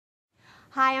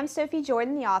Hi, I'm Sophie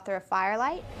Jordan, the author of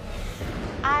Firelight.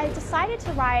 I decided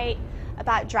to write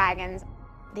about dragons.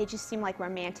 They just seem like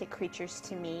romantic creatures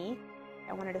to me.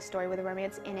 I wanted a story with a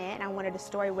romance in it, and I wanted a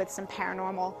story with some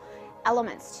paranormal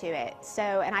elements to it.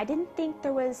 And I didn't think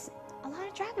there was a lot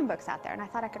of dragon books out there, and I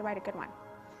thought I could write a good one.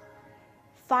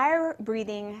 Fire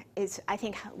breathing is, I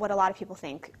think, what a lot of people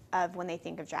think of when they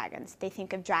think of dragons. They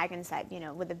think of dragons that,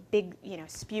 with a big,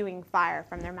 spewing fire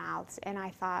from their mouths. And I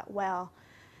thought, well,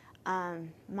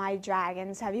 my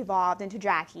dragons have evolved into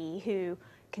draki who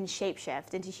can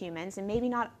shapeshift into humans, and maybe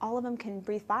not all of them can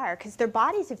breathe fire because their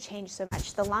bodies have changed so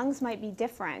much. The lungs might be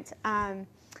different.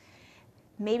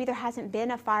 Maybe there hasn't been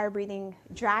a fire-breathing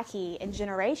draki in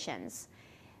generations,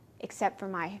 except for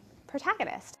my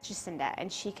protagonist, Jacinda,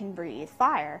 and she can breathe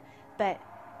fire, but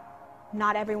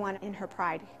not everyone in her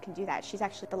pride can do that. She's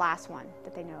actually the last one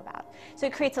that they know about. So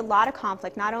it creates a lot of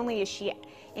conflict. Not only is she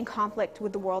in conflict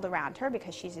with the world around her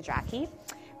because she's a draki,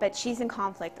 but she's in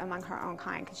conflict among her own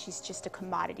kind because she's just a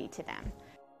commodity to them.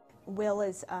 Will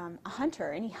is a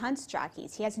hunter, and he hunts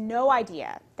drakis. He has no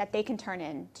idea that they can turn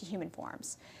into human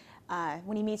forms.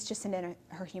 When he meets Jacinda in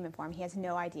her human form, he has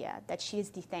no idea that she is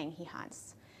the thing he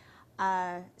hunts.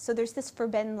 So there's this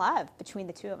forbidden love between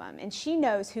the two of them, and she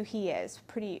knows who he is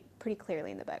pretty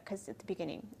clearly in the book, because at the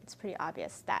beginning it's pretty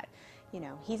obvious that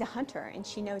he's a hunter, and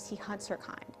she knows he hunts her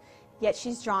kind. Yet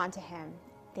she's drawn to him.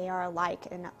 They are alike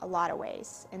in a lot of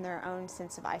ways in their own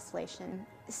sense of isolation.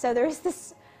 So there's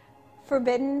this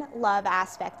forbidden love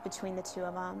aspect between the two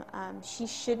of them. She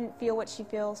shouldn't feel what she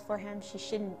feels for him. She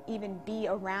shouldn't even be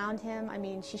around him. I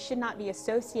mean, she should not be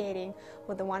associating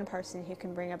with the one person who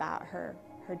can bring about her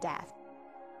death.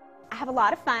 I have a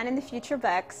lot of fun in the future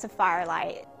books of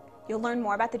Firelight. You'll learn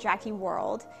more about the draki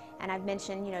world, and I've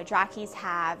mentioned, drakis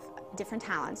have different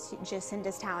talents.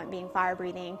 Jacinda's talent being fire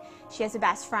breathing. She has a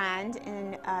best friend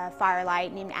in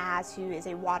Firelight named Az, who is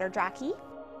a water draki.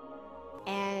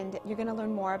 And you're going to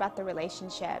learn more about the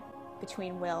relationship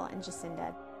between Will and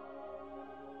Jacinda.